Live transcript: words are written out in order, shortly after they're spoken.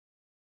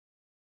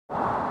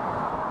I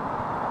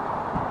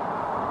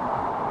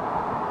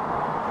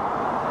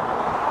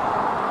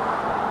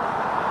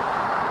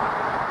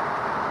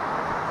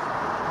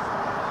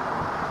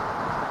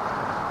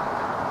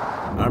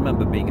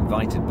remember being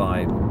invited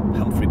by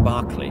Humphrey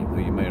Barclay,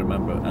 who you may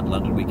remember, at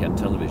London Weekend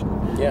Television,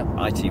 yeah,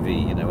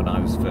 ITV. You know, when I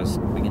was first,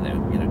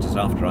 just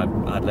after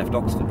I'd left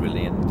Oxford,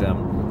 really,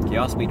 and he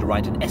asked me to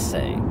write an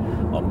essay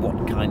on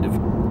what kind of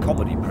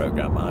comedy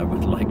programme I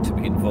would like to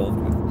be involved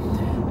with,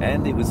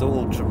 and it was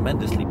all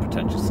tremendously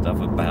pretentious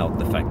stuff about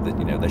the fact that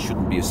there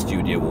shouldn't be a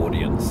studio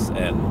audience,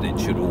 and it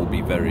should all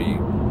be very,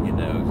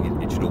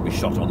 it should all be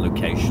shot on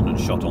location and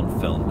shot on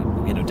film.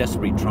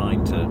 Desperately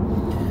trying to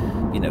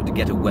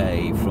get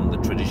away from the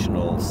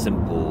traditional,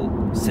 simple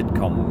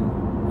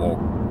sitcom or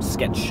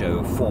sketch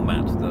show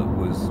format that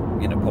was,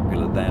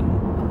 popular then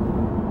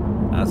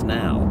as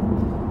now.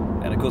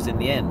 And of course, in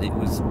the end, it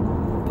was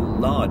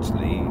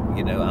largely,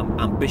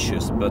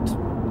 ambitious but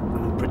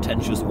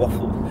pretentious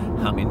waffle.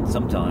 I mean,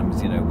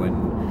 sometimes, when,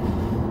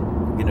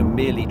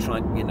 merely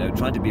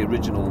trying to be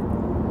original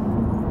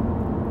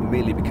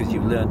merely because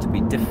you've learned to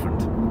be different,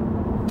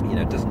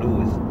 doesn't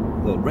always,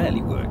 well,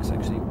 rarely works,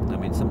 actually. I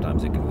mean,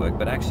 sometimes it can work,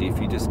 but actually if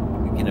you just,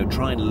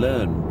 try and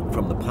learn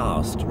from the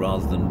past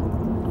rather than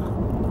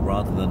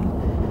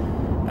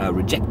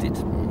reject it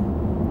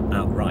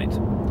outright,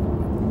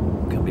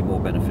 can be more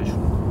beneficial.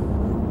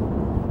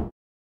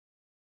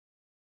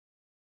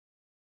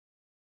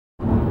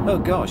 Oh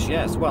gosh,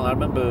 yes. Well, I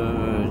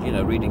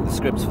remember, reading the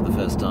scripts for the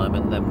first time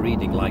and them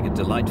reading like a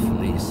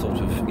delightfully sort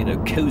of,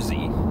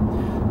 cozy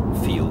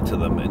feel to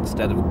them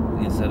instead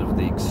of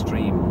the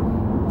extreme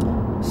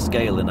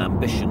scale and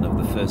ambition of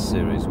the first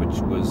series, which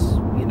was,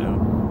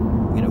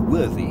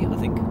 worthy. I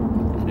think,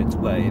 in its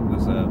way, it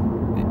was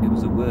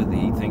a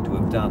worthy thing to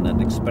have done and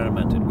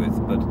experimented with.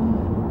 But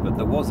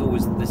there was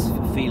always this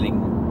feeling.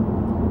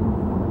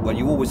 Well,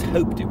 you always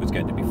hoped it was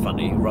going to be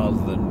funny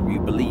rather than you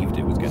believed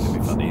it was going to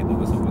be funny. There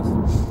was always,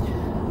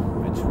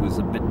 which was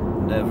a bit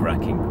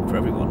nerve-wracking for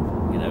everyone.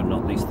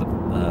 Not least the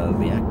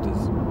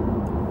actors.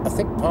 I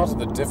think part of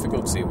the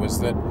difficulty was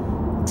that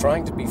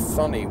trying to be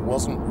funny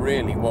wasn't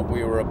really what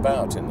we were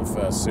about in the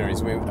first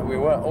series. We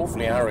were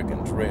awfully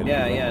arrogant, really.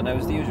 Yeah, no, it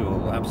was the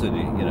usual,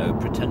 absolutely,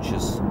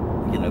 pretentious,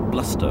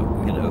 bluster,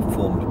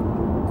 formed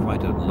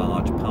quite a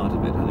large part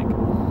of it, I think.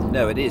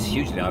 No, it is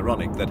hugely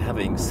ironic that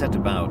having set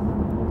about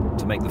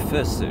to make the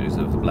first series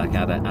of the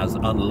Blackadder as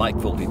unlike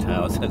Fawlty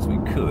Towers as we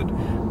could,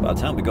 by the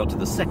time we got to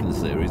the second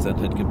series and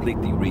had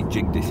completely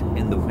rejigged it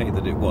in the way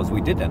that it was,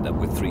 we did end up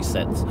with 3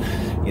 sets,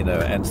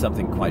 and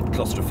something quite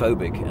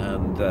claustrophobic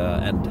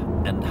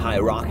and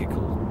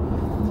hierarchical.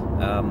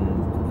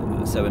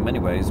 So in many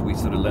ways, we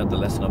sort of learned the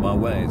lesson of our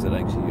ways, that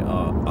actually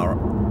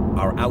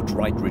our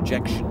outright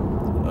rejection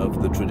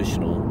of the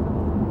traditional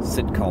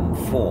sitcom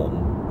form,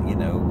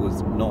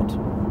 was not.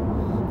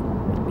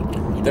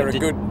 There are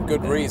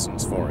good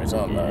reasons for it,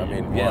 aren't there? I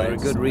mean, yeah, there are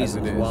good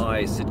reasons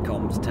why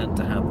sitcoms tend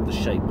to have the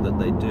shape that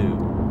they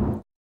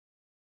do.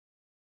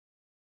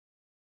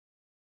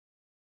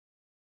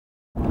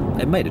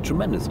 It made a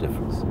tremendous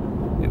difference.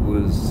 It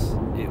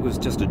was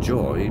just a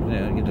joy,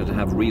 to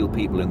have real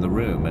people in the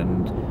room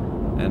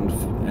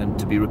and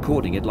to be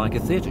recording it like a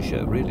theatre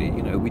show. Really,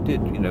 we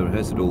did,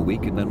 rehearse it all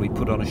week, and then we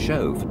put on a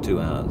show for 2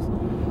 hours.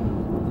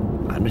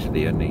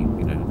 Admittedly, only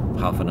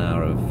half an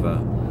hour of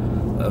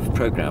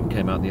program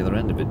came out the other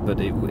end of it, but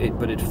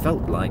it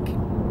felt like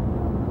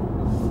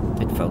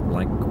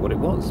what it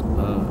was,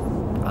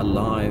 a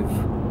live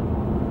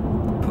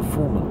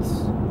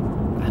performance.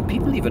 And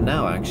people even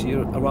now actually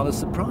are rather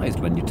surprised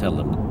when you tell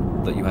them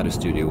that you had a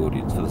studio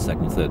audience for the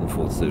second, third, and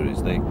fourth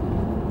series. They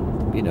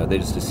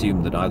just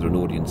assumed that either an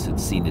audience had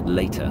seen it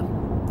later,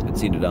 had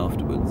seen it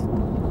afterwards,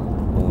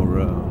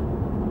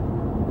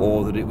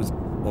 or that it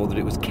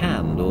was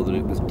canned, or that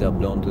it was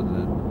dubbed onto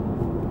the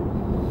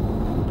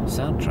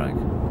soundtrack.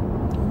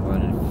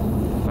 When in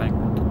fact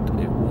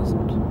it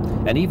wasn't.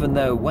 And even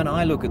though when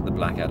I look at the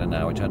Blackadder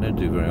now, which I don't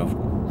do very often,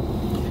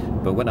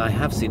 but when I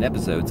have seen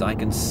episodes, I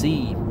can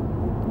see,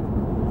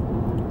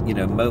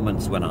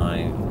 moments when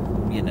I,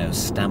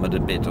 stammered a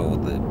bit, or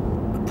the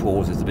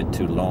pause is a bit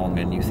too long,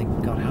 and you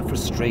think, God, how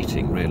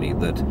frustrating, really,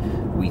 that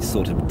we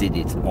sort of did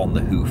it on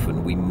the hoof,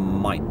 and we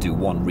might do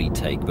one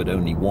retake, but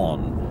only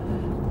one.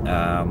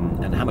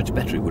 And how much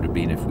better it would have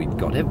been if we'd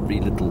got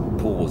every little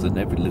pause and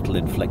every little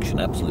inflection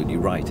absolutely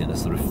right in a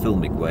sort of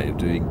filmic way of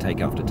doing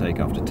take after take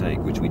after take,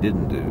 which we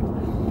didn't do.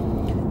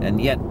 And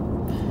yet,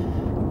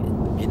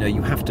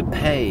 you have to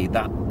pay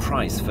that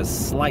price for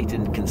slight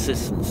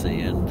inconsistency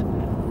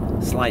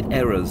and slight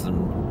errors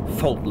and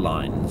fault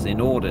lines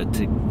in order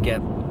to get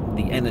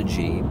the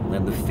energy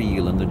and the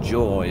feel and the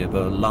joy of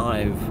a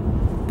live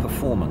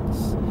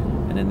performance.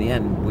 And in the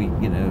end,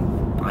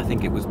 I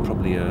think it was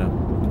probably a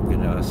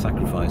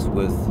sacrifice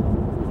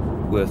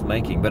worth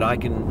making. But I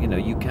can,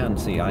 you can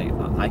see, I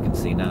can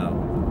see now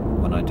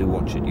when I do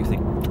watch it, you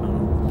think,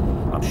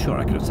 oh, I'm sure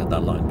I could have said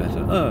that line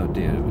better. Oh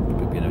dear,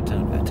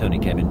 Tony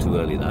came in too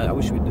early. I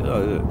wish we'd.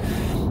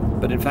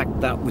 But in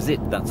fact, that was it.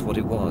 That's what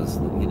it was.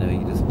 You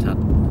just had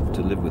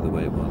to live with the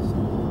way it was.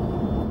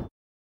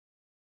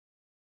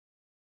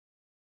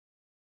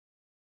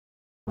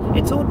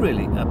 It's all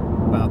really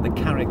about the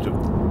character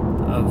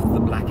of the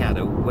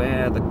Blackadder,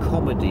 where the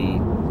comedy,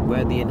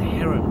 where the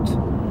inherent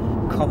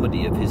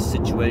comedy of his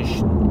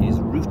situation is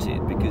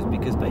rooted,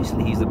 because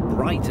basically he's a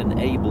bright and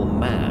able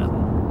man,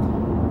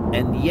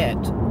 and yet,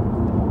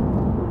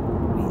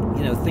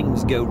 you know,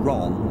 things go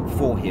wrong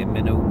for him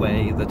in a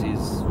way that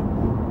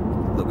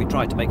we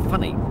try to make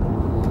funny.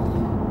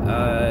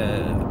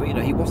 But you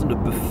know, he wasn't a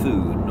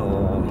buffoon,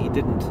 or he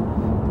didn't.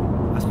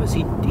 I suppose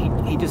he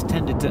just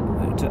tended to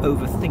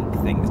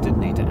overthink things,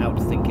 didn't he? To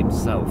outthink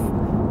himself,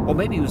 or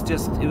maybe it was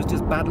just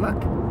bad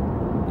luck.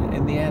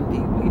 In the end,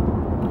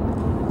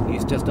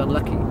 he's just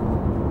unlucky.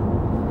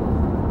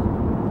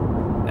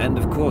 And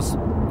of course,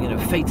 you know,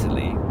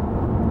 fatally,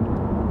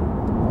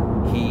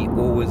 he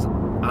always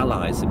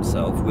allies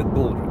himself with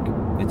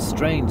Baldric. It's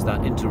strange,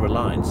 that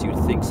interreliance. You'd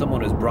think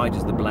someone as bright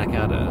as the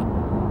Blackadder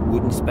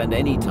wouldn't spend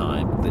any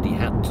time that he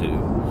had to,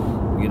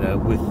 you know,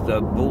 with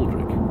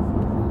Baldric.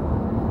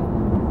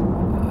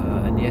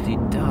 And yet he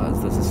does.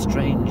 There's a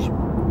strange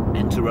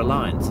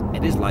interreliance.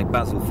 It is like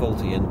Basil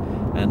Fawlty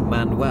and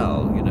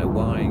Manuel. You know,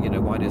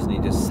 why doesn't he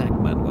just sack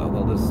Manuel?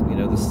 Well, there's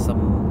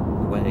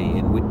some way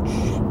in which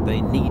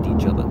they need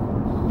each other.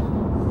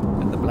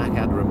 And the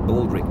Blackadder and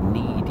Baldric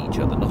need each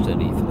other, not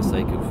only for the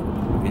sake of,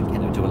 you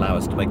know, to allow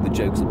us to make the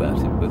jokes about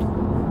him, but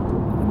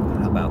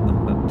about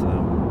them, but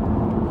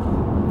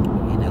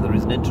you know, there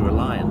is an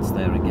interreliance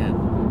there again.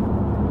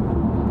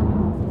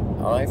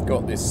 I've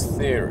got this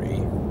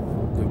theory.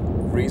 The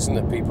reason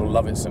that people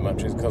love it so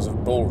much is because of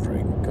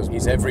Baldric, because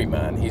he's every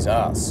man, he's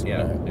us.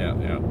 Yeah, you know?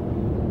 yeah.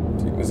 Do you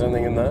think there's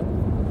anything in that?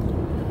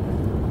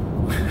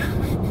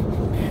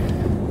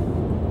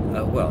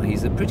 Well,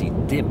 he's a pretty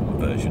dim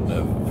version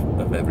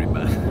of every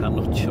man. I'm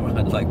not sure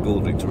I'd like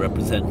Baldric to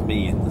represent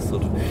me in the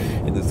sort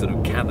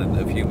of canon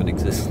of human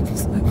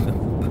existence.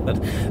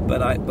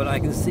 but I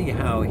can see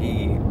how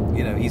he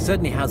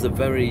certainly has a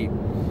very,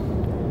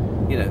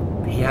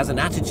 he has an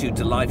attitude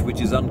to life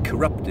which is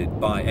uncorrupted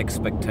by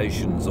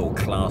expectations or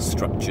class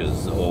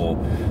structures or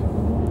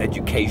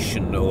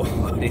education or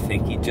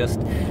anything. He just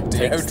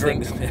takes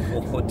things,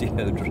 or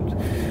deodorant,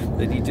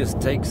 that he just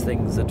takes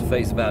things at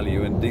face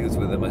value and deals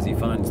with them as he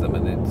finds them,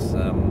 and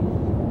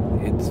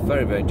it's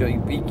very, very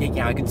enjoying.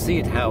 I can see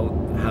it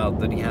how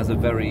that he has a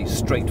very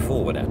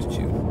straightforward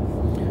attitude.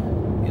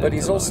 But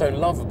he's also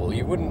lovable.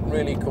 You wouldn't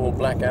really call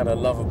Blackadder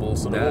lovable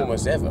sort of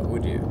almost ever,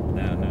 would you?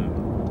 No.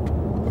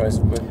 Whereas,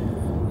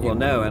 well,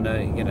 no, and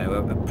I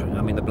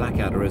mean, the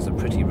Blackadder is a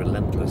pretty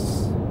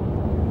relentless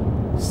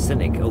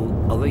cynic.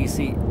 Although you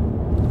see,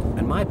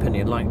 in my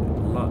opinion, like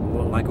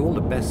all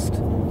the best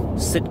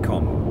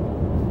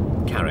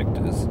sitcom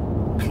characters,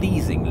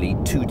 pleasingly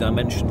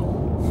two-dimensional.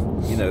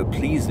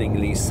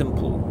 Pleasingly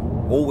simple,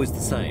 always the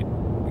same.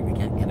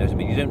 You know what I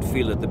mean? You don't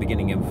feel at the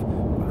beginning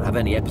of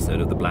any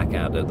episode of the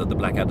Blackadder that the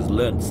Blackadder's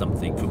learned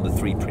something from the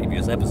 3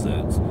 previous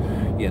episodes.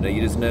 You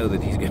just know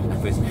that he's going to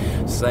have his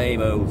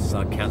same old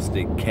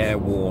sarcastic,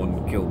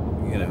 careworn,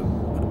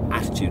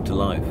 attitude to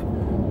life,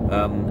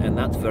 and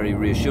that's very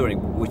reassuring.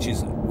 Which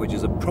is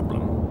a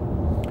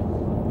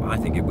problem. I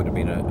think it would have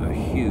been a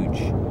huge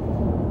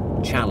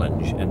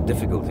challenge and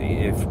difficulty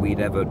if we'd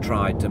ever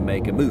tried to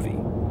make a movie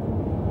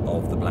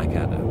of the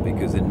Blackadder,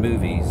 because in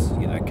movies,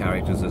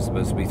 characters are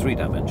supposed to be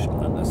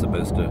 3-dimensional, and they're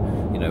supposed to,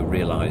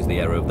 realise the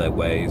error of their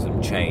ways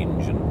and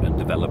change and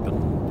develop,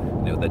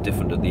 and they're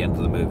different at the end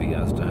of the movie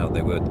as to how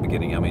they were at the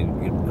beginning. I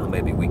mean,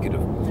 maybe we could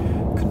have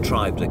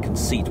contrived a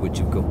conceit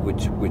which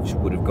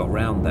would have got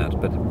round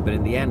that, but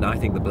in the end, I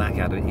think the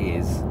Blackadder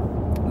is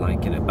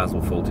like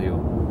Basil Fawlty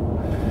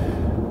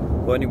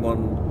or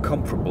anyone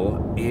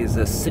comparable, is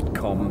a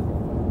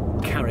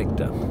sitcom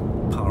character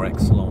par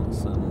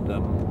excellence,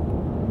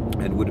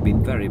 and would have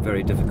been very,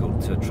 very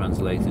difficult to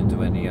translate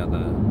into any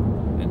other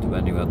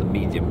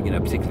medium,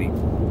 particularly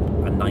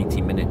a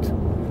 90-minute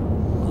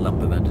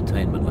lump of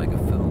entertainment like a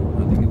film.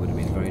 I think it would have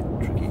been very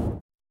tricky.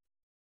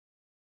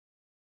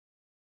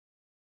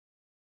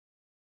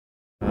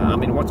 I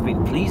mean, what's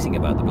been pleasing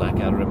about the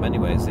Blackadder in many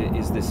ways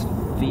is this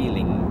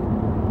feeling,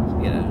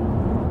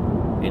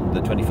 in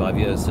the 25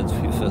 years since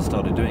we first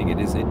started doing it,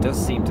 it does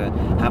seem to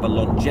have a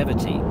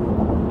longevity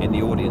in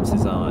the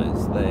audience's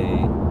eyes.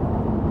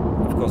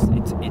 Of course,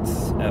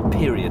 its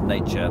period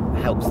nature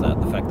helps that.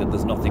 The fact that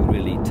there's nothing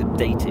really to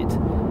date it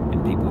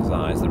in people's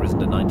eyes. There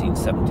isn't a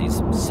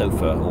 1970s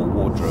sofa or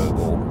wardrobe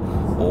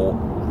or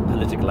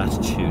political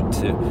attitude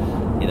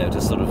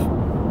to sort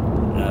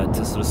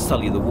of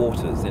sully the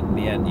waters. In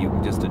the end, you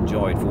can just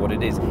enjoy it for what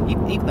it is.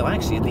 Even though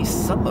actually, at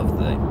least some of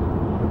the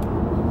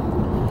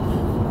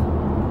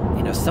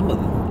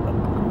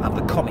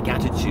comic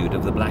attitude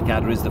of the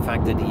Blackadder is the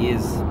fact that he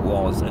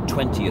was a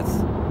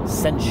 20th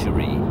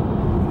century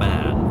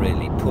man,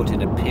 really put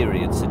in a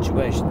period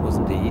situation,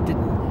 wasn't he? He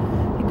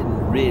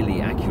didn't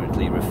really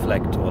accurately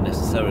reflect or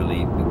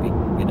necessarily,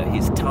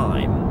 his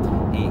time.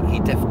 He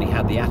definitely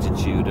had the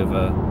attitude of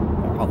a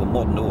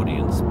modern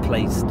audience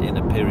placed in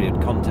a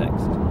period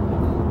context,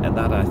 and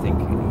that, I think,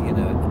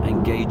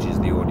 engages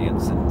the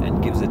audience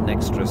and gives it an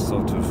extra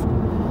sort of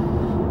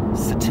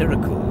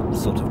satirical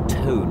sort of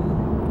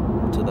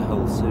tone to the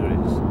whole series.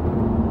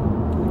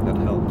 I think that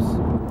helps.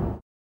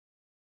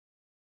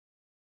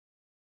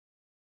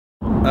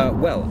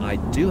 Well, I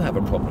do have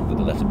a problem with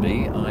the letter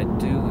B. I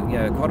do,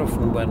 yeah, quite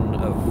often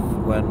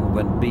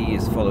when B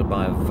is followed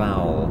by a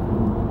vowel,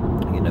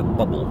 you know,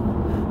 bubble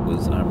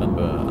was. I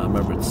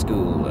remember at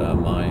school,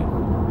 my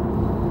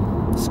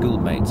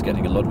schoolmates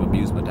getting a lot of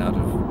amusement out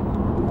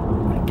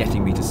of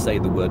getting me to say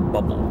the word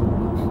bubble,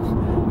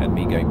 and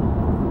me going,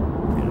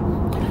 you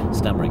know,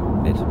 stammering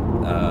it.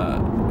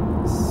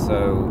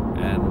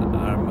 And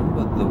I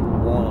remember the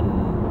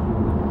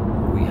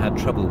one we had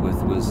trouble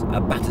with was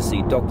a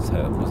Battersea dog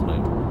term, wasn't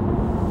it?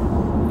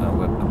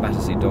 A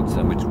Battersea dog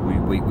term, which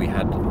we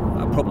had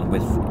a problem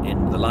with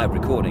in the live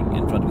recording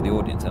in front of the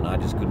audience, and I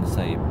just couldn't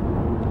say.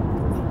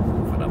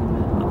 But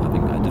I'm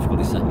having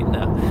difficulty saying it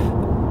now.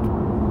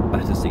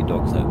 Battersea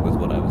dog term was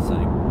what I was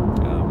saying.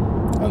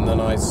 And then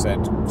I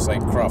said, say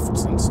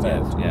crufts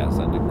instead. Yes,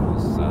 and of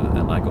course,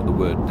 and I got the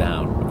word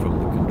down from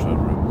the control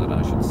room that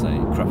I should say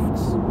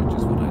crufts, which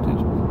is what I did.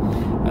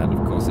 And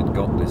of course, it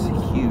got this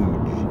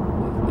huge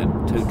and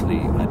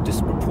totally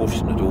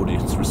disproportionate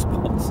audience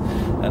response,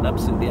 an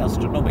absolutely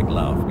astronomical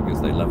laugh, because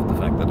they loved the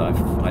fact that I'd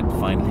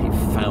finally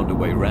found a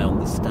way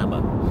round the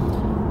stammer.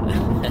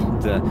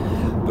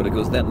 But of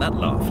course, then that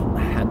laugh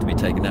had to be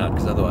taken out,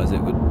 because otherwise it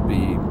would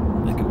be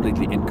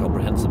completely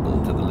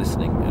incomprehensible to the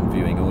listening and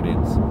viewing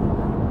audience.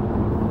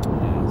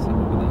 Yeah, so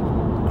with that,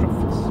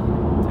 crufts.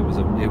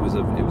 It was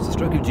a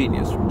stroke of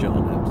genius from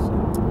John, I have to say.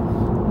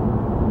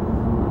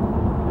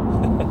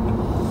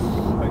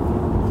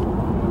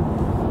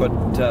 But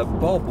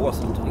Bob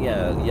wasn't.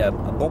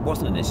 Bob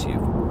wasn't an issue.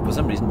 For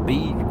some reason,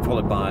 B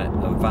followed by a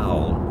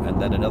vowel and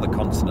then another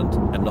consonant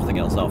and nothing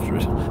else after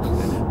it.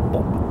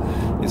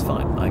 Bob is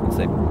fine. I can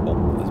say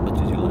Bob as much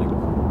as you like.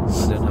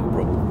 I don't have a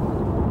problem.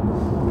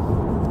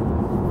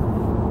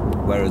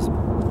 Whereas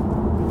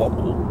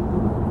bobble,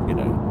 you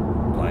know,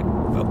 like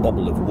a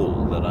bobble of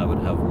wool, that I would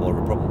have more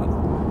of a problem with.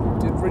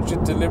 Did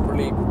Richard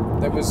deliberately?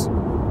 There was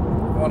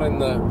one in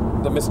the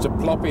Mr.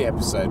 Ploppy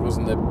episode,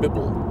 wasn't there?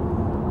 Bibble.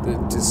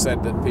 That is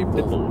said that people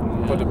Bibble,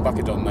 yeah. put a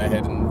bucket on their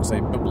head and say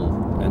bibble.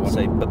 And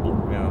say bibble,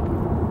 yeah.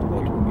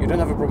 You don't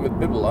have a problem with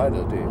bibble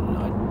either, do you?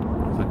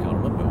 I can't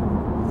remember.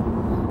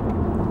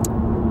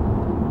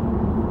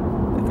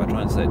 If I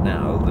try and say it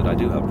now, that I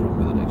do have a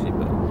problem with it actually,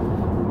 but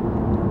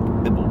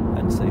bibble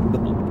and say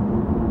bibble.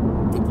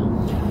 Bibble.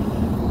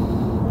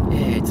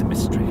 Yeah, it's a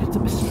mystery. It's a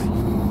mystery.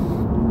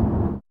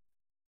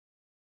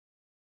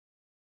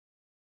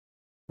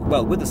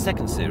 Well, with the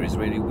second series,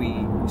 really,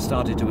 we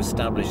started to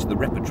establish the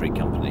repertory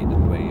company,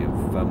 didn't we?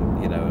 Of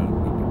you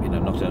know,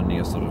 not only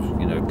a sort of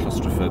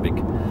claustrophobic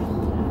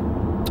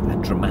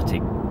and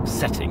dramatic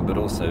setting, but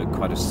also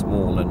quite a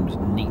small and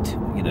neat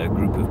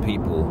group of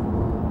people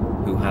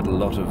who had a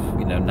lot of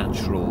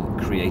natural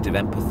creative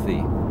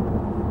empathy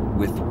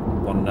with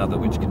one another,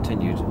 which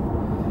continued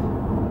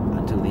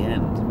until the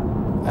end.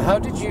 How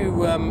did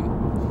you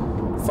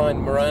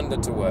find Miranda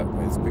to work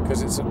with?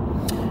 Because it's a...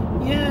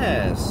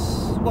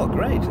 Yes, well,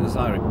 great, as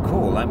I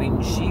recall. I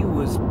mean, she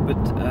was,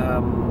 but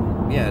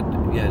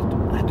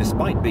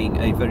despite being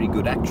a very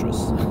good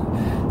actress,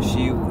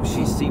 she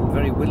seemed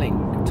very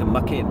willing to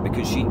muck in,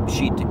 because she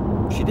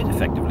did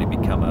effectively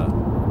become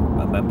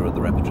a member of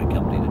the repertory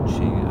company, didn't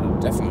she?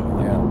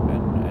 Definitely, yeah.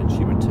 And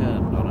she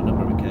returned on a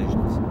number of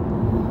occasions.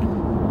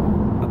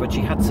 But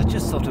she had such a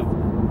sort of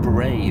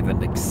brave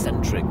and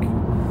eccentric,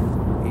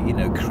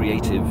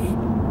 creative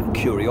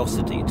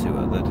curiosity to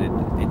her that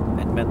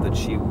it meant that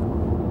she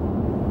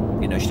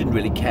didn't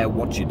really care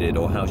what she did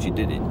or how she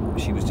did it.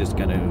 She was just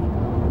going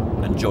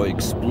to enjoy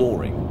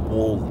exploring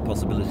all the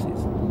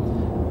possibilities,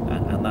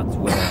 and that's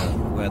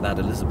where that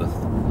Elizabeth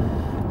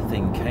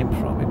thing came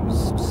from. It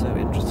was so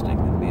interesting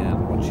in the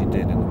end what she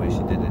did and the way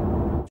she did it.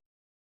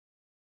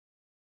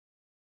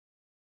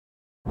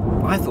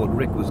 I thought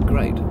Rick was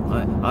great.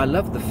 I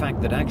loved the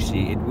fact that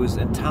actually it was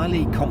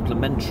entirely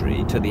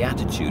complementary to the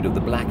attitude of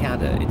the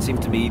Blackadder. It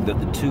seemed to me that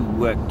the two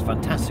worked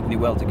fantastically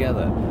well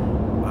together.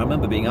 I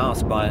remember being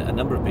asked by a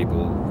number of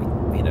people,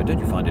 don't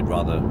you find it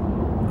rather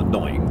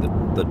annoying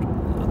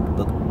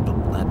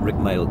that Rick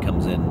Mail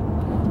comes in,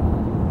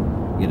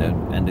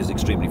 and is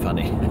extremely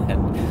funny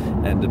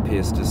and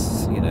appears to,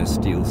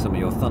 steal some of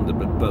your thunder,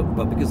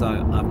 but because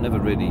I've never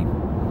really,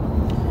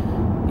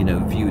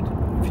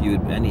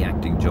 viewed any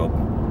acting job,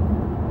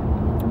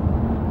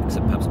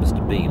 except perhaps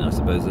Mr. Bean, I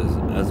suppose,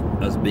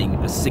 as being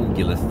a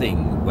singular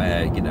thing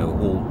where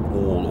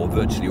all or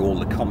virtually all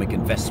the comic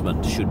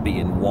investment should be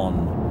in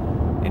one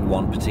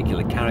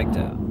particular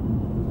character.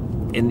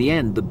 In the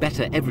end, the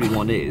better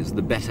everyone is,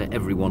 the better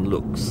everyone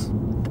looks.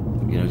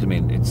 You know what I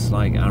mean? It's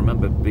like, I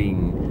remember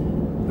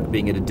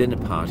being at a dinner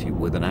party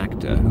with an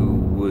actor who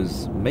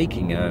was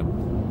making a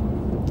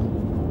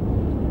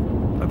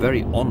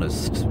very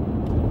honest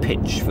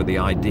pitch for the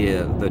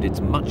idea that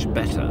it's much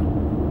better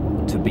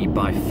to be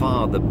by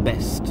far the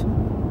best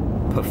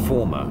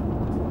performer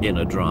in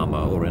a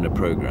drama or in a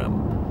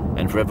program,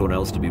 and for everyone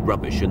else to be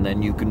rubbish, and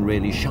then you can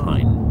really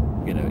shine,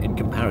 in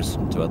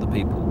comparison to other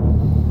people.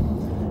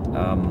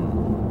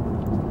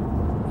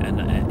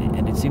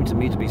 and it seemed to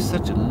me to be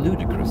such a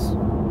ludicrous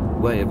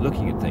way of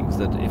looking at things,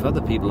 that if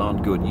other people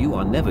aren't good, you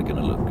are never going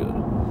to look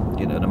good.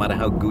 You know, no matter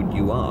how good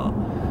you are,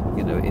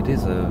 you know, it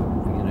is a,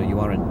 you know, you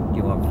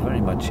are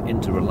very much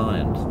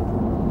interreliant.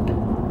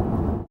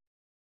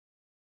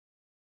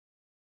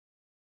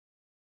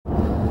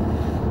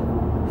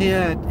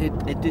 Yeah,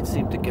 it did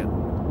seem to get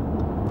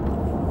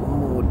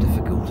more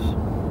difficult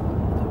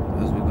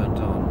as we went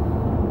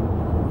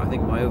on. I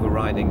think my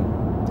overriding,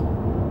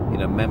 you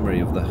know, memory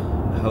of the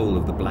whole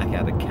of the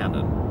Blackadder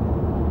canon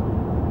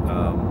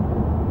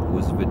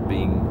was of it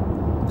being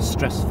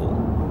stressful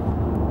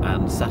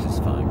and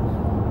satisfying.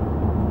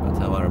 That's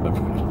how I remember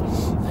it.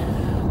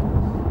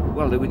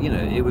 Well,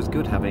 it was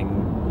good having,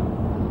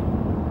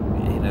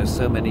 you know,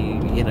 so many,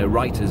 you know,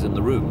 writers in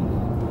the room,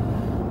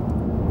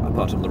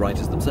 apart from the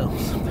writers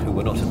themselves, who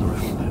were not in the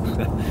room.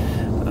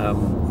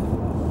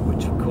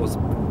 Which, of course,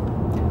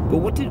 but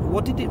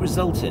what did it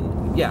result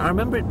in? Yeah, I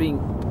remember it being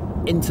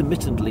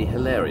intermittently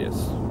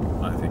hilarious,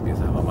 I think is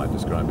how I might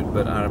describe it.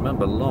 But I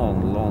remember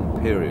long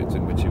periods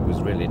in which it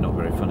was really not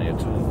very funny at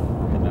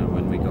all. You know,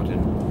 when we got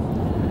in,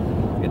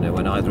 you know,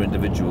 when either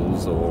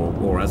individuals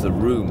or as a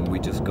room we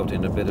just got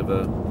in a bit of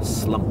a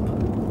slump,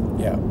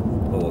 yeah,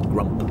 or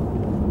grump,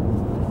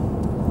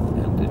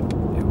 and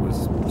it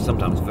was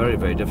sometimes very,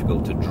 very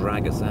difficult to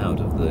drag us out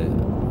of the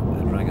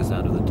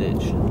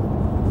ditch.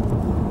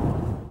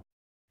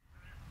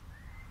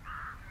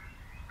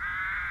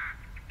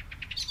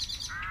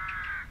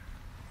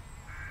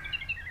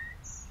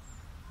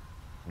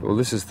 Well,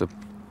 this is the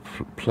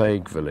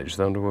plague village.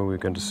 I wonder where we're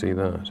going to see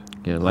that.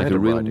 Yeah, like I had a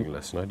real riding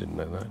lesson. I didn't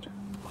know that.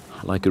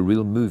 Like a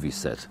real movie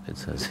set, it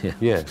says here.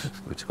 Yes.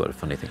 Which is quite a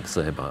funny thing to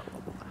say about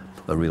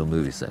a real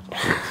movie set.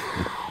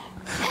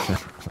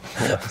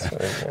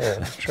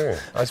 It's true.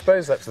 I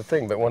suppose that's the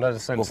thing, but one has a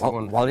sense that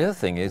one the other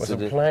thing is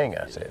wasn't playing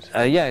at it.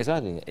 Yeah,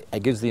 exactly.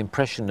 It gives the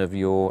impression of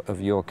your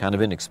kind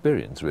of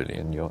inexperience, really,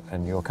 and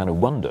your kind of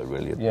wonder,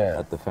 really,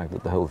 at the fact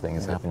that the whole thing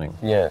is happening.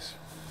 Yes.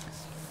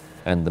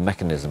 And the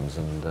mechanisms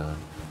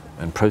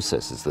and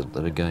processes that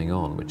are going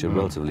on, which are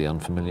relatively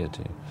unfamiliar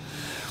to you.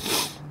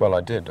 Well,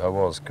 I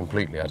was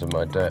completely out of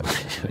my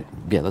depth.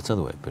 Yeah, that's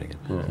another way of putting it.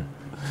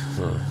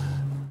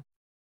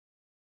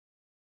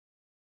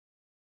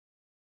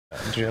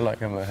 Do you like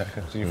having a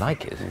haircut? Do you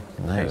like it?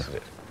 No. Hated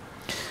it?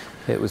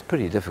 It was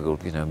pretty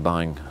difficult, you know,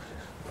 buying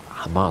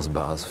Mars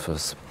bars for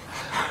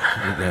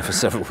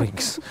several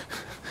weeks,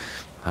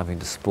 having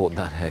to sport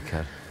that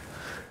haircut.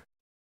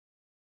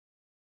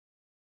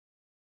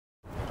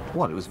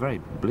 Well, it was very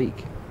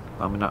bleak.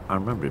 I mean, I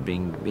remember it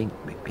being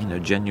you know,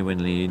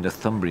 genuinely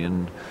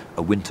Northumbrian,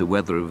 winter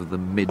weather of the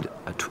mid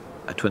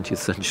 20th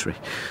century,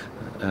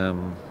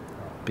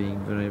 being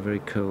very, very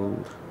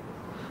cold,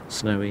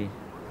 snowy,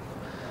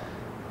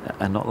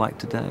 and not like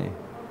today.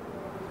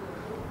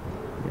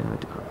 Yeah,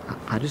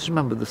 I just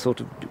remember the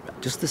sort of,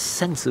 just the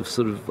sense of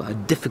sort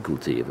of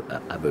difficulty of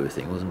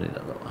everything, wasn't it?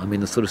 I mean,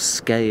 the sort of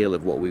scale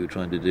of what we were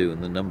trying to do,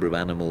 and the number of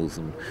animals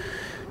and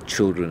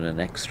children and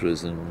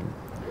extras, and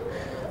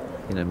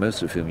you know,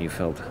 most of whom you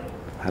felt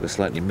had a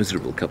slightly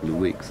miserable couple of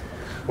weeks.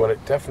 Well,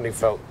 it definitely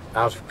felt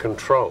out of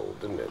control,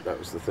 didn't it? That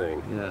was the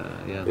thing.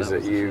 Yeah. Is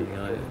that you?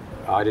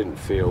 I didn't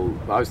feel.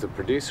 I was the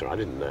producer. I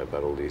didn't know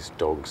about all these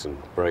dogs and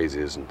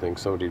braziers and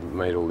things. Somebody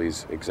made all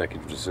these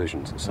executive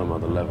decisions at some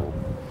other level.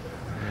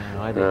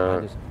 Yeah, I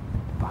didn't.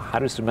 I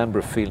just remember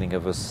a feeling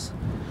of us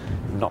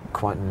not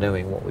quite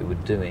knowing what we were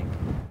doing.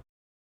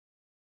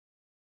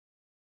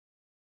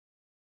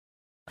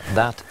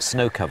 That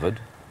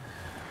snow-covered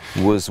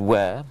was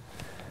where,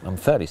 I'm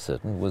fairly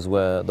certain, was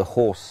where the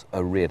horse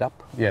reared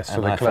up. Yes,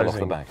 and I fell off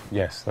the back.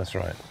 Yes, that's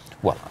right.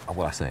 Well,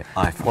 I say,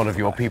 one of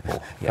your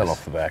people fell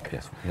off the back.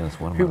 Yes,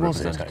 one of Who my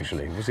was it representatives.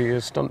 actually? Was he a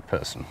stunt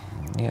person?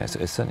 Yes,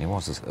 it certainly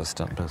was a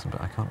stunt person,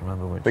 but I can't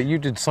remember which. But you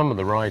did some of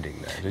the riding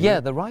there, didn't you? Yeah,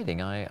 the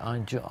riding I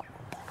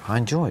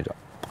enjoyed.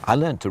 I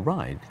learned to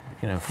ride,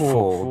 you know,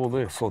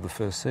 for the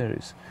first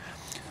series.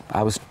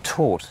 I was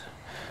taught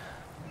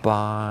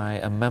by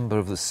a member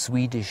of the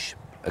Swedish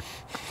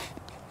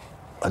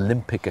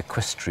Olympic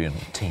equestrian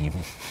team,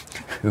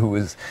 who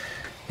was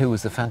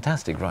a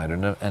fantastic rider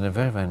and a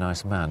very, very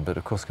nice man, but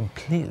of course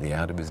completely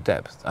out of his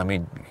depth. I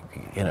mean,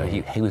 you know,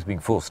 he was being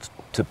forced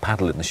to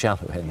paddle in the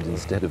shallow end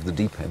instead of the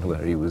deep end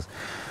where he was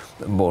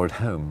more at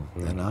home.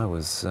 And I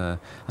was, I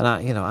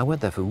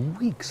went there for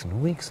weeks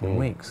and weeks and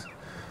weeks,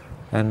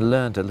 and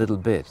learned a little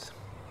bit,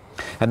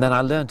 and then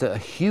I learned a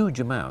huge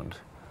amount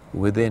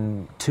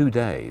within 2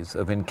 days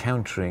of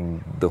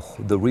encountering the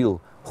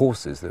real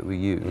horses that we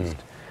used.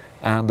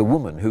 And the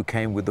woman who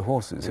came with the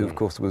horses, who of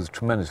course was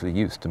tremendously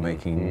used to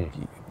making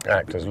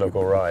actors look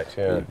all right,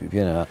 yeah.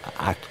 You know,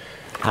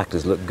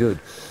 actors look good.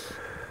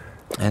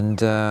 And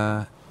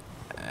then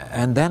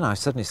I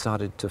suddenly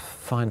started to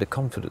find a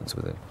confidence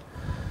with it.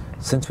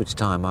 Since which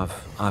time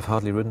I've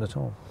hardly ridden at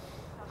all.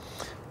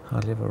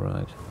 Hardly ever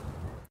ride.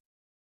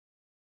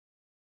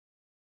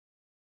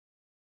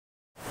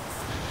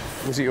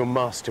 Was it your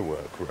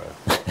masterwork, Ro?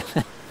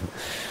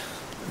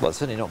 Well, it's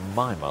certainly not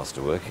my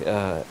masterwork.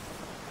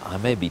 I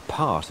may be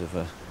part of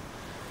a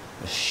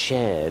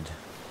shared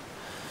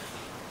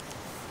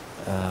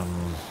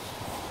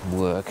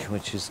work,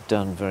 which is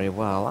done very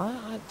well.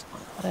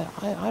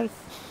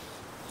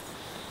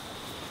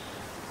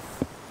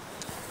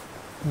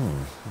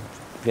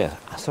 Yeah,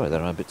 sorry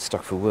that I'm a bit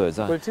stuck for words.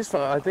 Well, it is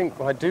fun.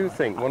 I do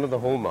think one of the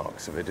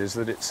hallmarks of it is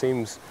that it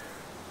seems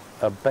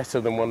better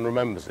than one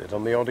remembers it.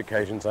 On the odd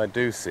occasions I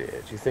do see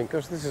it, you think,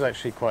 gosh, this is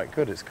actually quite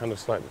good. It's kind of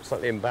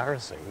slightly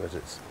embarrassing that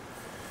it's...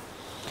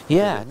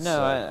 Yeah,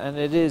 no, and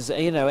it is,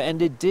 you know,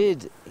 and it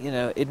did, you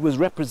know, it was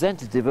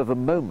representative of a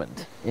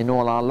moment in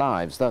all our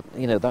lives. That,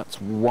 you know, that's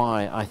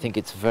why I think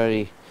it's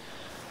very,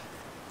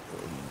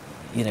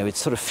 you know, it's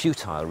sort of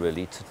futile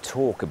really to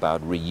talk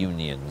about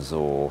reunions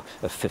or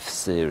a fifth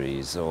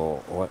series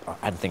or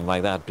anything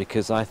like that,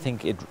 because I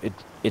think it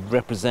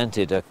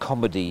represented a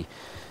comedy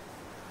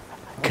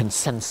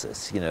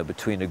consensus, you know,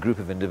 between a group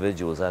of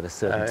individuals at a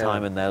certain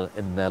time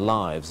in their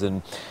lives,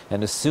 and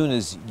as soon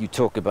as you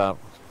talk about,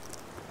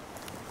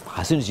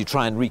 as soon as you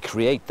try and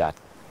recreate that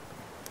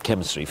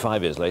chemistry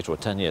 5 years later or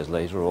 10 years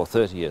later or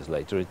 30 years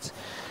later,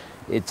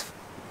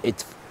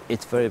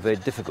 it's very, very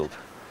difficult.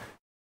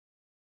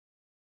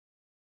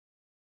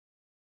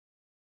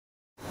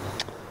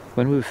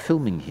 When we were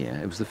filming here,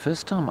 it was the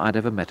first time I'd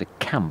ever met a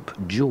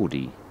camp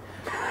Geordie.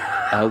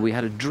 We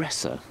had a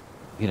dresser,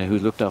 you know, who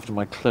looked after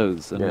my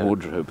clothes and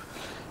wardrobe,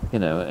 you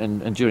know,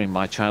 and during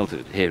my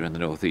childhood here in the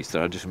northeast,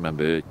 I just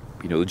remember,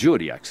 you know, the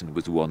Geordie accent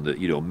was the one that,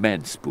 you know,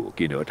 men spoke,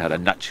 you know, it had a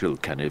natural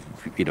kind of,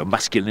 you know,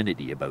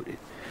 masculinity about it,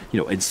 you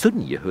know, and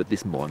suddenly you heard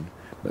this man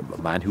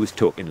who was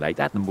talking like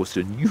that, the most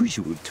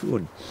unusual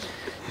tone.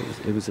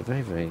 It was a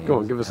very, very... Go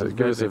on, give us a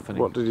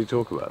what did he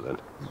talk about then?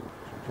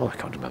 Well, I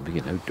can't remember,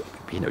 you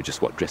know,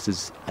 just what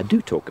dresses I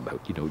do talk about,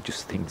 you know,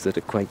 just things that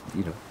are quite,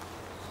 you know,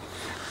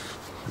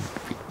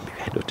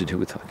 had not to do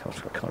with, I can't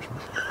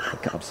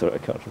remember. I'm sorry, I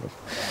can't remember.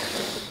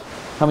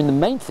 I mean, the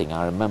main thing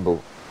I remember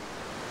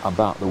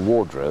about the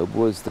wardrobe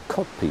was the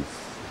cod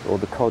piece, or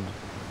the cod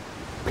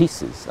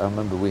pieces. I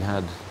remember we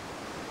had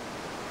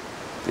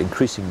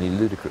increasingly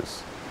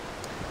ludicrous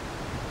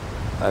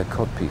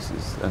cod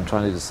pieces, and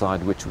trying to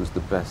decide which was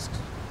the best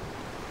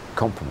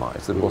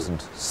compromise that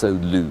wasn't so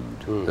lewd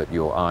that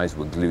your eyes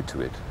were glued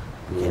to it,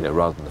 you know,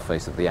 rather than the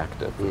face of the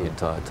actor for the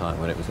entire time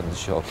when it was in the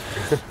shot.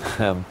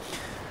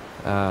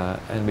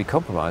 And we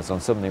compromised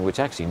on something which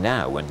actually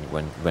now,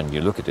 when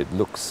you look at it,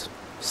 looks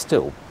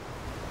still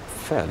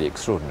fairly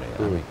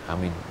extraordinary. I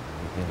mean,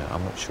 you know,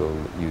 I'm not sure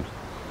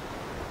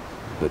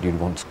that you'd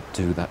want to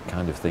do that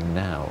kind of thing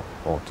now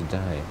or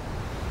today.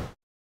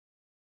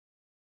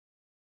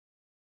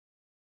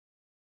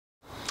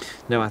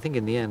 No, I think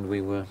in the end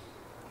we were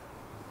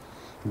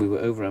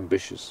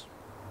over-ambitious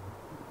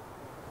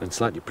and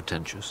slightly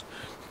pretentious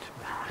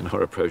in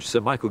our approach. So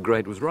Michael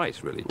Grade was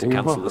right, really, to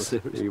cancel the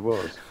series. He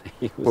was.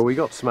 Well, we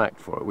got smacked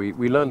for it.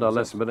 We learned our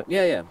lesson, but...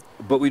 Yeah.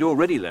 But we'd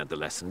already learned the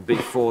lesson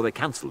before they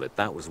cancelled it.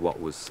 That was what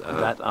was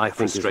that I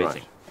think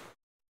frustrating. Is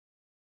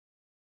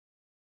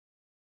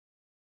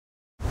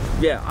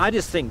right. Yeah, I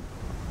just think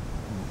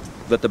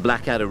that the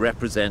Blackadder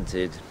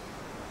represented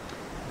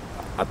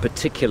a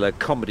particular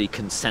comedy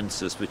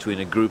consensus between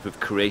a group of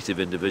creative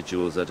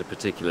individuals at a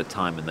particular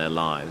time in their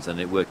lives, and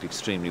it worked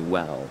extremely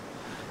well.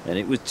 And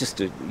it was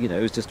just a, you know,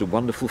 it was just a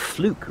wonderful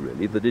fluke,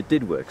 really, that it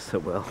did work so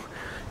well.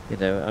 You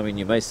know, I mean,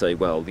 you may say,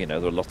 well, you know,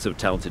 there are lots of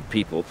talented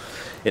people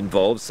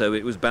involved, so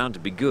it was bound to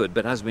be good.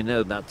 But as we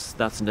know,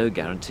 that's no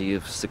guarantee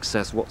of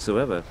success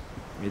whatsoever.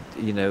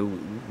 You know,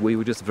 we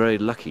were just very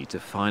lucky to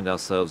find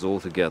ourselves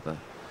all together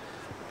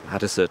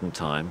at a certain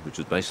time, which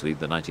was basically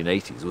the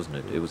 1980s, wasn't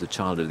it? It was a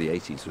child of the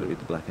 80s, really,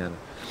 the Blackadder.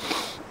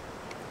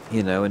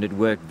 You know, and it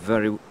worked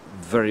very,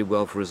 very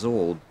well for us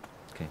all.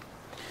 Okay.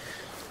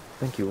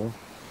 Thank you all.